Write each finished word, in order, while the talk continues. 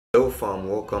fam,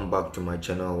 welcome back to my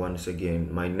channel once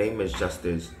again. My name is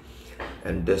Justice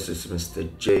and this is Mr.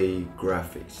 J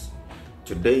Graphics.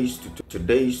 Today's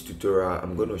tutorial,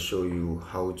 I'm going to show you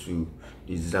how to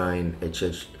design a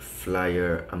church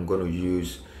flyer. I'm going to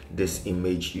use this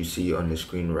image you see on the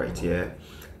screen right here.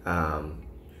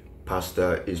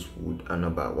 Pastor Eastwood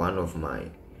Anaba, one of my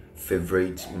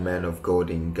favorite men of God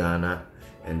in Ghana.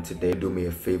 And today, do me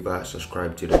a favor,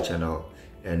 subscribe to the channel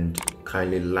and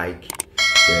kindly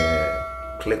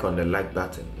click on the like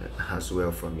button as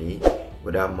well for me.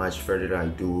 Without much further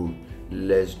ado,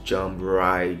 let's jump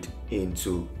right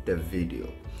into the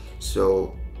video.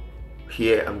 So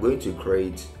here I'm going to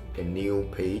create a new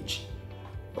page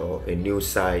or a new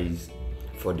size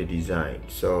for the design.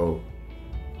 So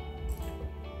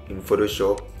in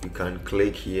Photoshop, you can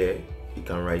click here, you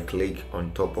can right click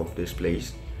on top of this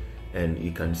place and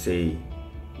you can say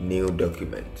new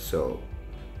document. So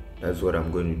that's what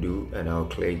I'm going to do, and I'll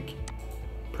click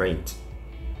print.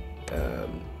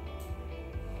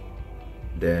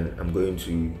 Then I'm going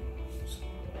to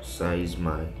size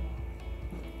my,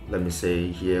 let me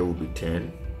say here will be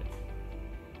 10,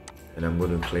 and I'm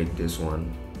going to click this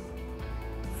one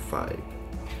 5.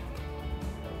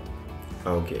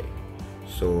 Okay,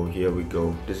 so here we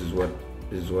go. This is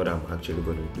what I'm actually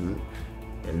going to do.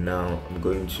 And now I'm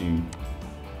going to,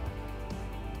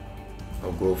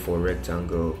 I'll go for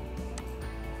rectangle,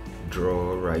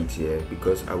 draw right here,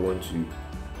 because I want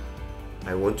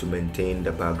to maintain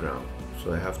the background.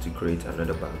 So I have to create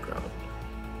another background.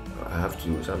 I have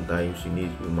to, sometimes we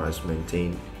must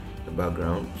maintain the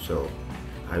background. So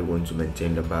I want to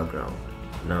maintain the background.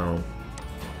 Now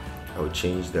I'll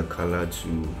change the color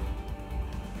to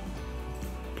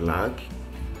black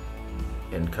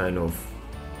and kind of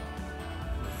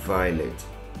violet.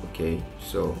 Okay,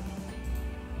 so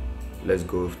let's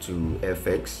go to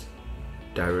FX,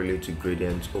 directly to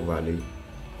gradient overlay.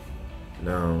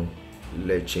 Now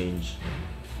let's change,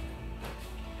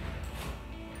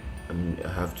 I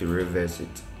have to reverse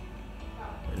it,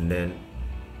 and then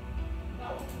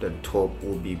the top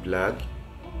will be black.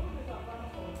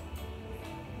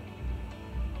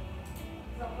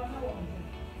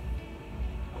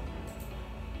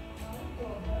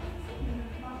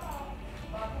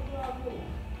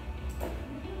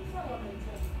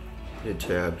 The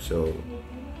tab, so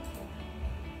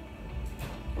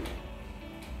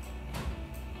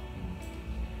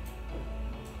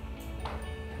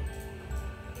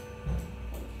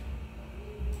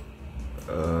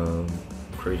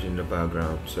creating the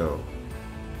background, so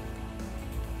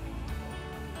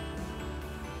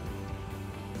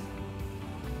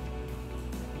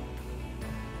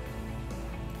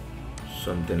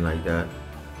something like that.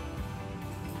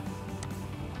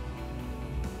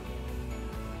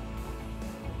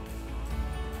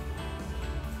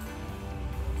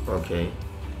 Okay,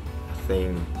 I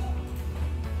think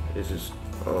this is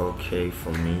okay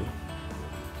for me.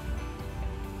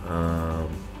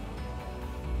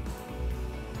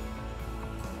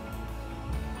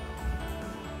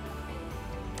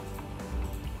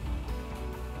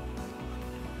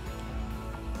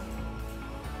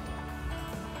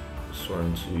 This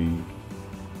one too.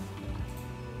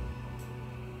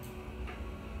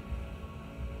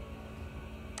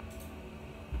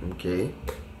 Okay,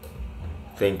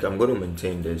 I think I'm going to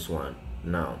maintain this one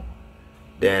now.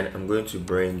 Then I'm going to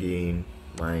bring in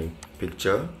my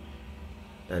picture,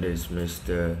 that is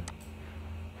Mr.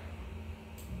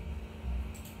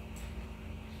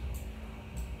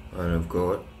 Man of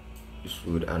God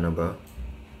Eastwood Anaba.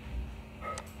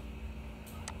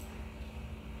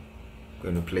 I'm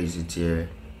going to place it here.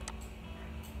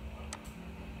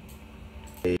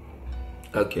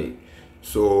 Okay,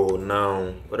 so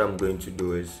now what I'm going to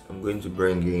do is I'm going to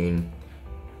bring in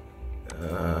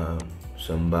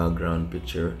some background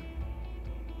picture.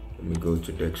 Let me go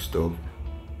to desktop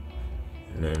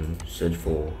and then search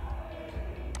for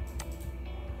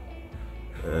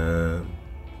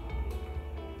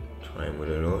time with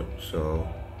a lot. So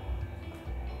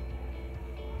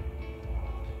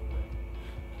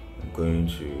I'm going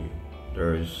to,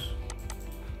 there's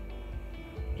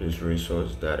this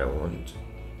resource that I want.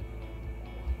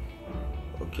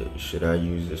 Okay, should I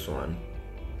use this one?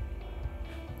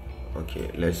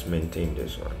 Okay, let's maintain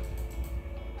this one.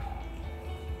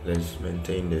 Let's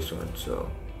maintain this one. So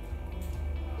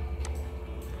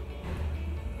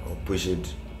I'll push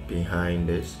it behind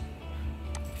this.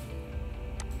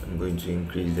 I'm going to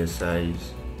increase the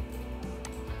size.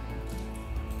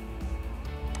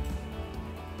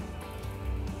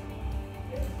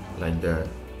 Like that.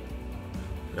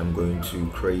 I'm going to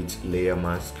create layer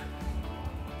mask.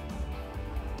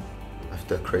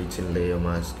 After creating layer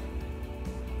mask,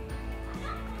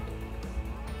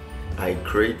 I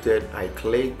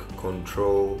click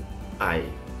Control I.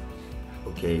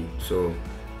 Okay, so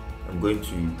I'm going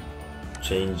to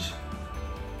change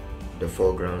the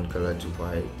foreground color to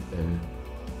white and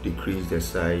decrease the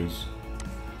size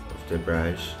of the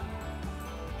brush.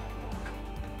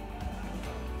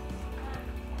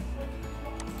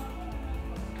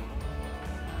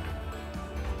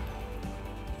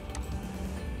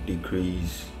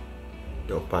 Decrease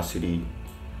the opacity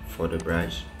for the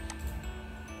brush.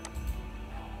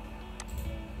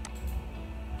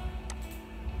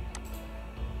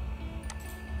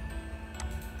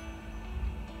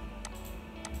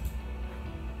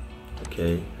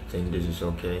 Okay, I think this is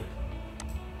okay.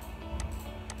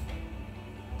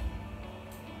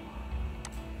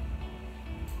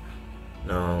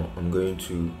 Now I'm going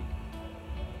to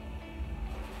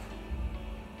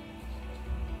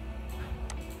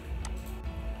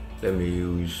let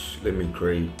me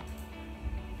create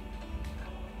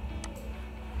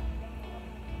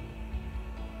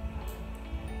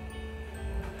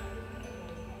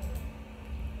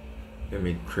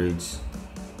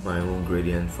my own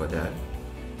gradient for that.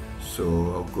 So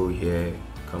I'll go here,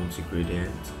 come to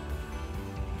gradient,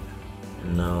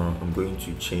 and now I'm going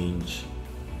to change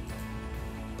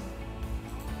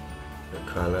the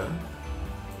color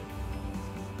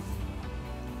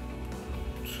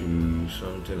to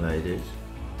something like this,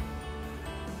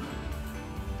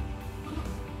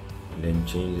 and then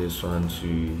change this one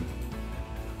to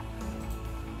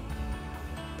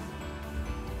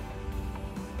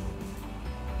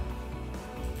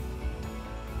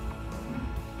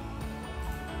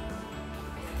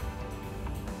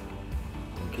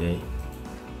okay.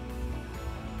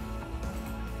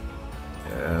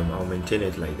 I'll maintain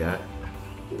it like that,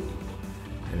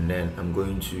 and then I'm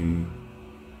going to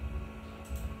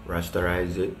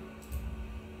rasterize it,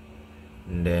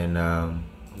 and then I'm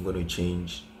going to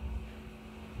change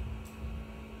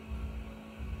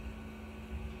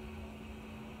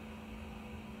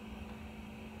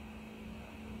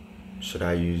should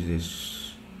I use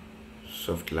this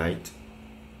soft light?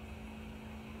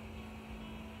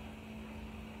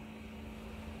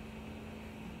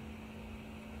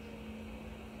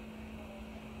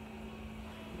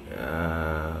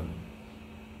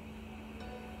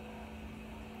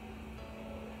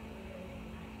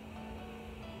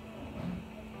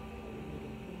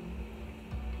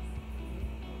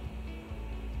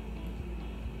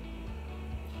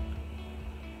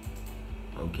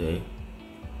 Okay.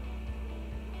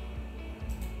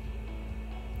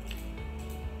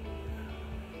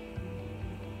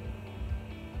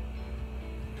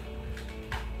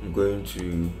 I'm going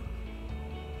to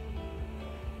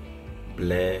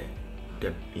blur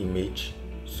the image,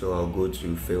 so I'll go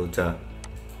to filter,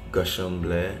 Gaussian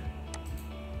blur,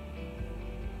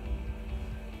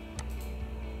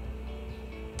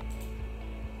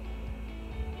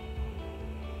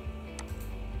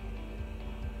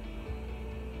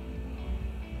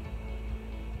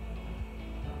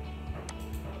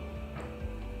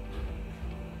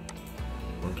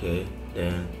 okay.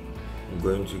 Then I'm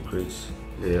going to create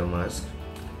layer mask,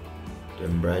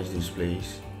 then brush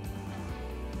displays,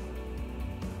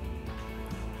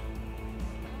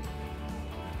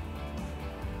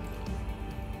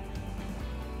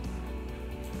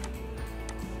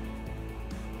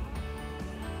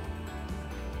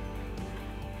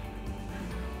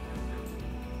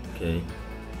 okay.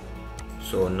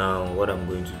 So now what I'm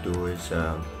going to do is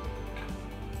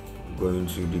going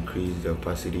to decrease the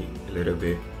opacity a little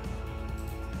bit.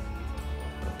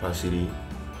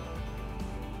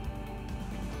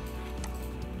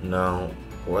 Now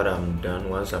what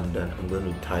once I'm done, I'm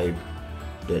going to type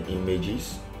the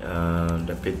images,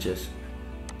 the pictures.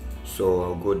 So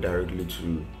I'll go directly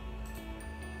to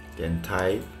then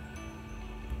type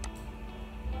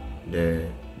the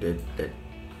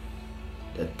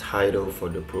title for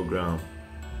the program.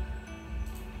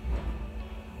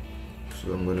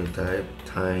 So I'm going to type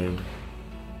time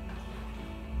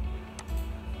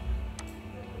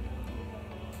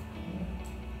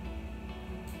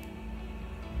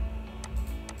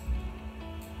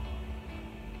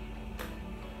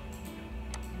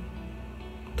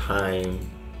I'm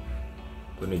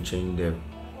going to change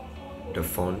the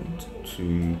font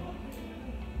to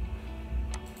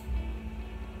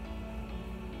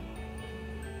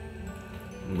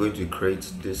I'm going to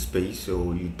create this space,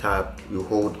 so you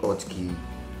hold Alt key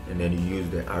and then you use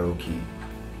the arrow key.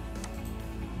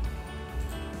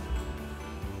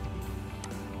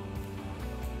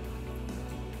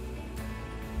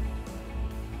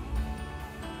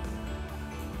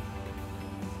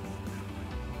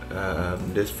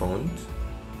 This font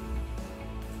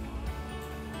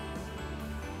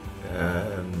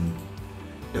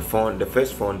the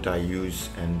first font I use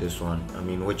and this one, I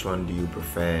mean, which one do you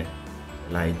prefer?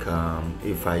 Like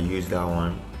if I use that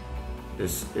one,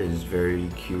 this is very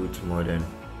cute, modern.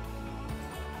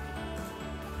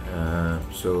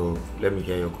 So let me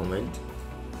hear your comment.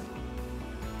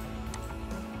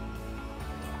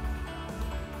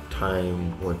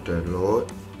 Time with the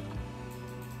Lord.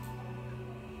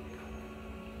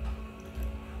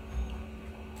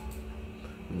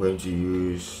 I'm going to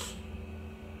use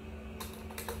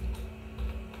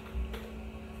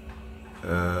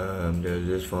there's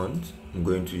this font. I'm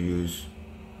going to use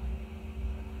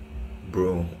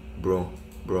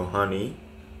Honey.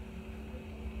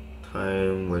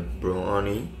 Time with Bro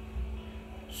Honey.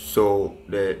 So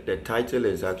the title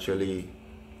is actually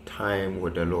Time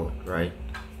with the Lord, right?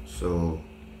 So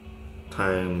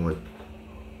time with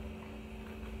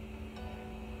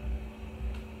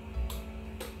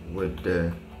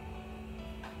the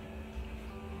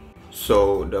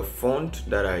so the font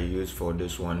that I use for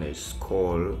this one is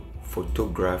called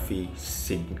Photography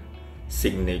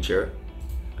Signature.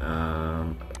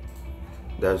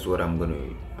 That's what I'm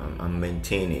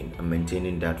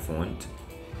maintaining that font.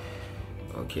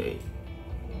 Okay,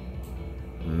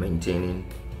 I'm maintaining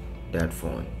that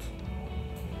font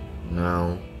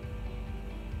now.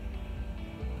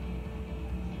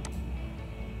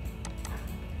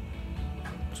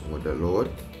 So with the Lord,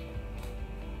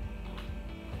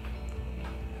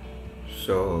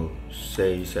 so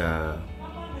says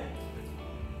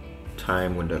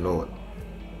time with the Lord.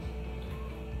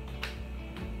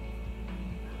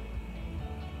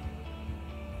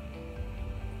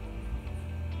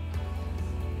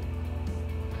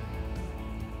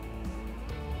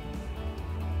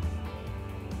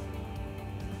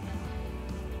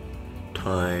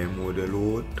 Time with the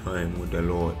Lord, time with the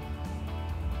Lord.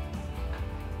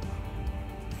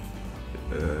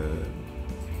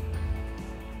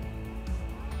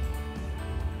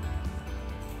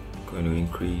 Going to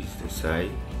increase the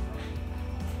size.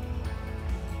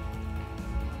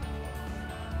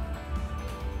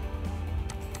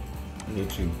 Need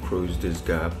to close this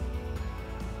gap.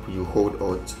 You hold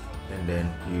Alt and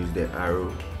then use the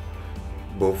arrow,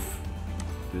 both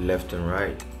left and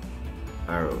right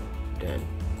arrow, then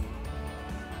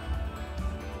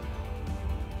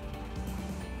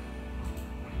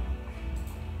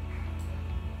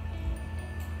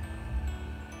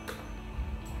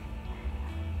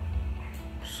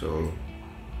so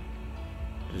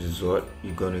this is what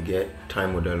you're gonna get,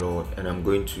 time with the Lord. And I'm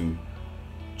going to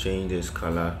change this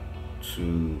color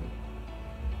to,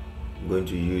 I'm going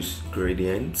to use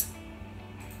gradient,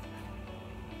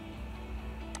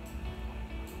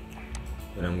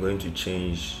 and I'm going to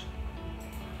change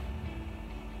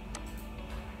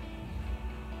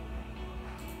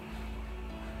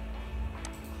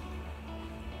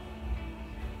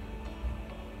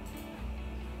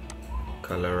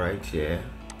color right here.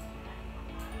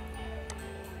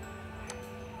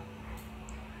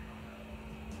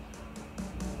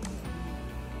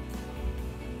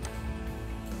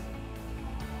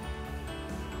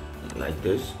 Like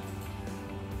this.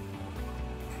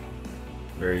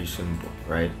 Very simple,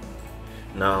 right?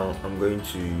 Now I'm going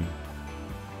to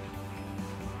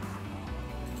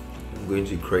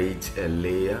create a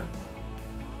layer,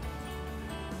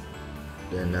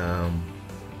 then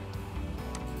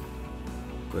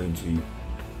going to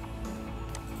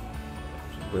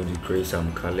create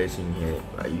some colors in here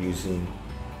by using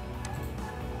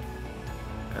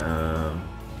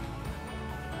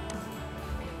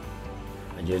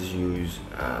I just use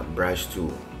brush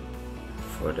tool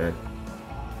for that,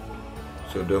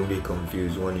 so don't be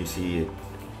confused when you see it.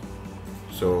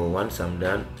 So once I'm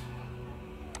done,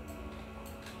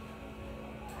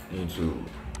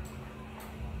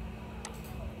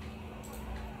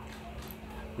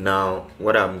 now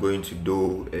what I'm going to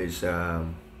do is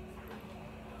I'm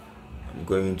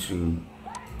going to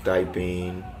type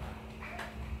in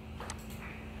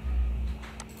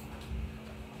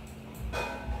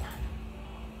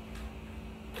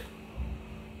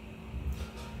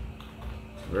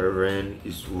Reverend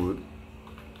Eastwood,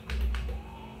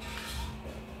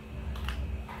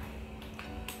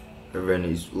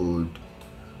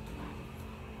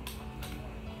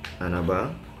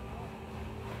 Anaba,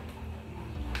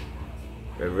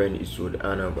 Reverend Eastwood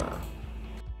Anaba.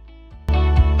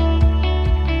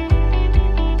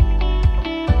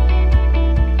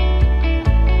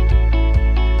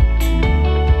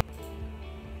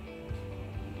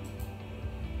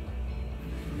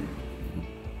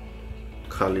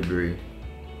 Calibre,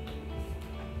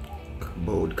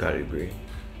 bold calibre.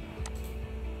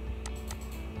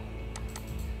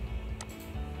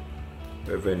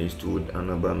 Reverend Eastwood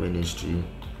Anaba Ministry.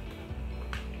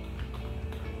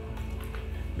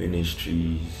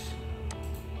 Ministries.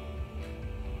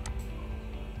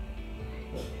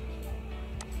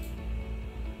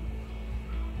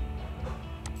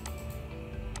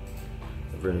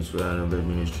 Venezuela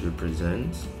Ministry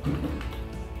presents.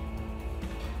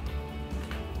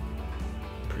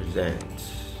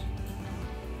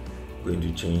 Going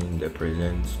to change the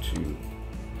presents to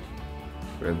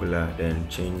regular, then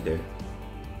change the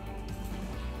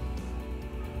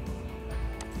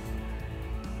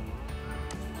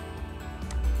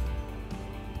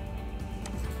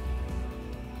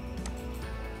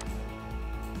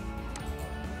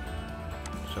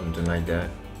something like that.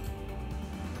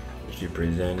 You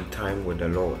present time with the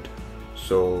Lord.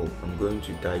 So I'm going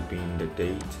to type in the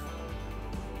date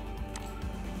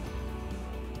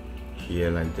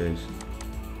here like this.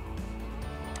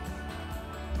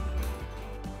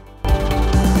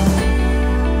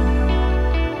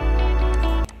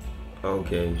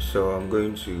 Okay, so I'm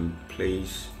going to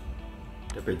place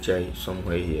the picture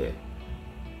somewhere here.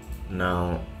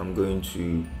 Now I'm going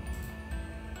to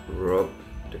rub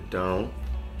it down,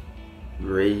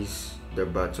 raise the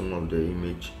bottom of the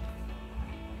image.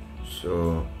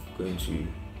 So I'm going to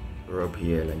rub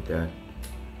here like that,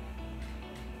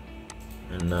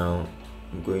 and now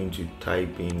I'm going to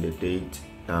type in the date.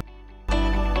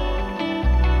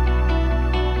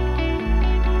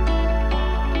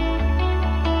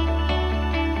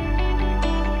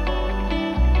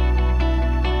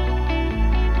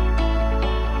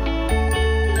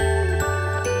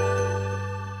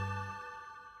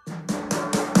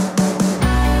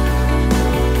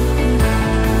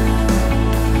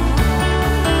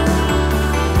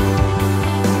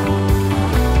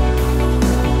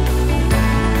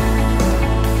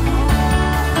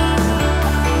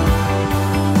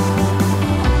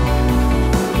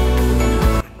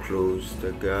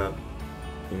 The gap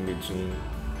in between,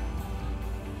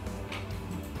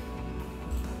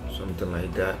 something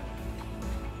like that.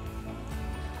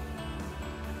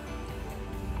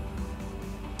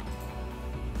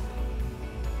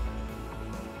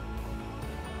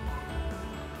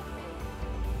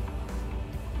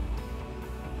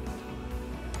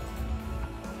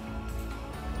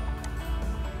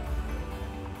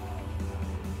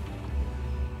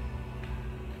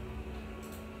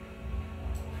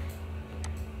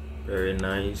 Very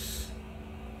nice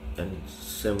and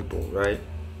simple, right?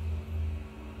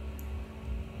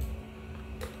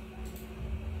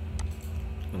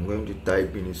 I'm going to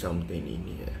type in something in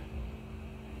here.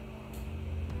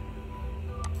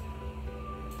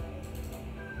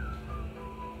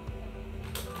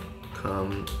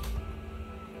 Come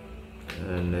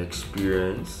and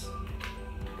experience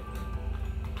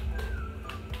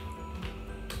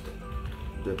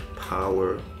the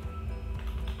power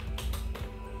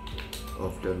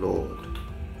of the Lord.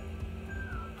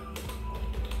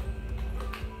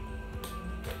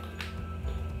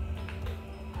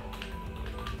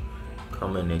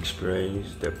 Come and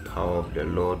experience the power of the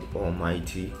Lord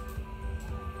Almighty.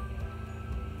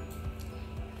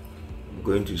 I'm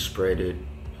going to spread it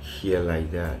here like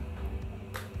that.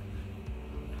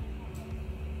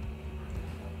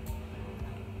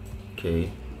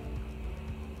 Okay.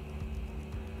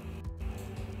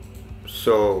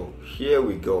 So here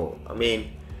we go. I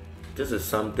mean, this is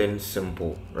something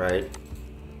simple, right?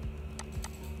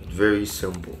 It's very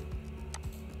simple.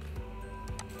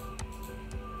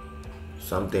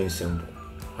 Something simple.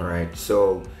 All right.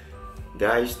 So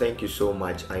guys, thank you so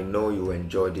much. I know you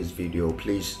enjoyed this video.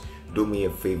 Please do me a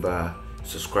favor,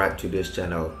 subscribe to this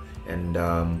channel, and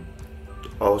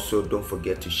also don't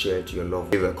forget to share it to your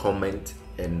loved ones. Leave a comment,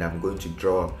 and I'm going to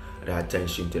draw the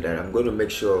attention to that. I'm going to make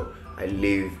sure I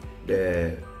leave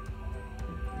the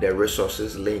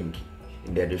resources link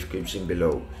in the description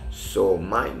below. So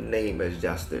my name is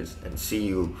Justice, and see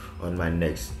you on my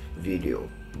next video.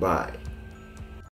 Bye.